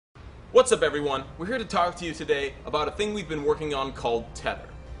What's up, everyone? We're here to talk to you today about a thing we've been working on called Tether.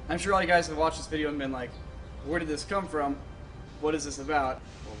 I'm sure all you guys have watched this video and been like, where did this come from? What is this about?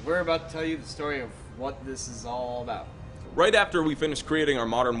 Well, we're about to tell you the story of what this is all about. Right after we finished creating our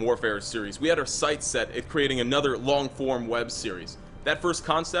Modern Warfare series, we had our sights set at creating another long-form web series. That first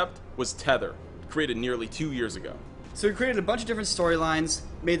concept was Tether, created nearly 2 years ago. So we created a bunch of different storylines,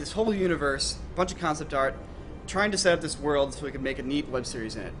 made this whole universe, a bunch of concept art, trying to set up this world so we could make a neat web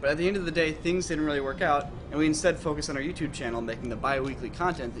series in it. But at the end of the day, things didn't really work out, and we instead focused on our YouTube channel making the bi-weekly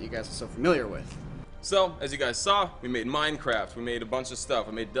content that you guys are so familiar with. So, as you guys saw, we made Minecraft, we made a bunch of stuff,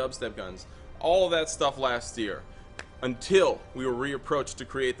 we made dubstep guns, all of that stuff last year, until we were reapproached to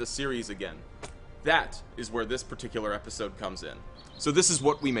create the series again. That is where this particular episode comes in. So this is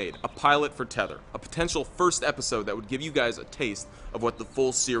what we made, a pilot for Tether, a potential first episode that would give you guys a taste of what the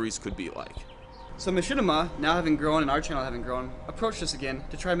full series could be like. So Machinima, now having grown and our channel having grown, approached us again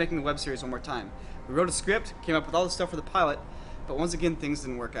to try making the web series one more time. We wrote a script, came up with all the stuff for the pilot, but once again things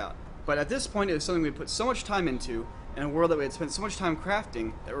didn't work out. But at this point it was something we put so much time into, in a world that we had spent so much time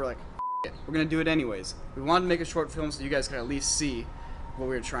crafting, that we're like, it, we're gonna do it anyways. We wanted to make a short film so you guys could at least see what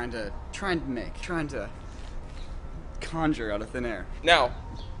we were trying to conjure out of thin air. Now,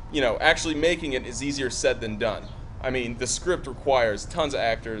 actually making it is easier said than done. I mean, the script requires tons of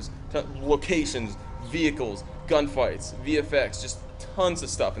actors, locations, vehicles, gunfights, VFX, just tons of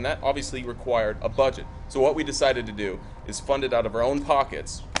stuff, and that obviously required a budget. So what we decided to do is fund it out of our own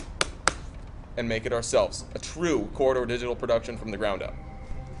pockets and make it ourselves. A true corridor digital production from the ground up.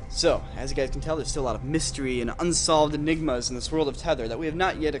 So, as you guys can tell, there's still a lot of mystery and unsolved enigmas in this world of Tether that we have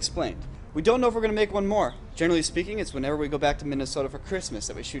not yet explained. We don't know if we're going to make one more. Generally speaking, it's whenever we go back to Minnesota for Christmas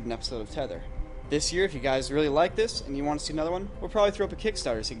that we shoot an episode of Tether. This year, if you guys really like this and you want to see another one, we'll probably throw up a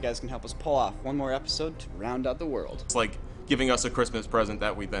Kickstarter so you guys can help us pull off one more episode to round out the world. It's like giving us a Christmas present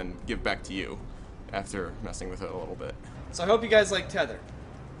that we then give back to you after messing with it a little bit. So I hope you guys like Tether.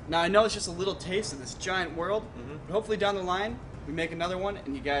 Now I know it's just a little taste of this giant world, but hopefully down the line, we make another one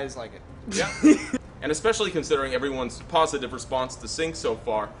and you guys like it. Yeah. And especially considering everyone's positive response to Sync so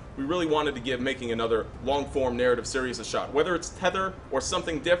far, we really wanted to give making another long-form narrative series a shot. Whether it's Tether or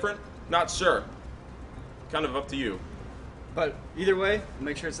something different, not sure. Kind of up to you. But either way,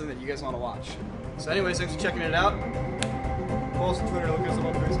 make sure it's something that you guys want to watch. So anyways, thanks for checking it out. Follow us on Twitter, look us up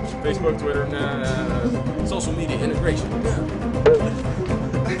on Facebook. Facebook, Twitter, social media integration.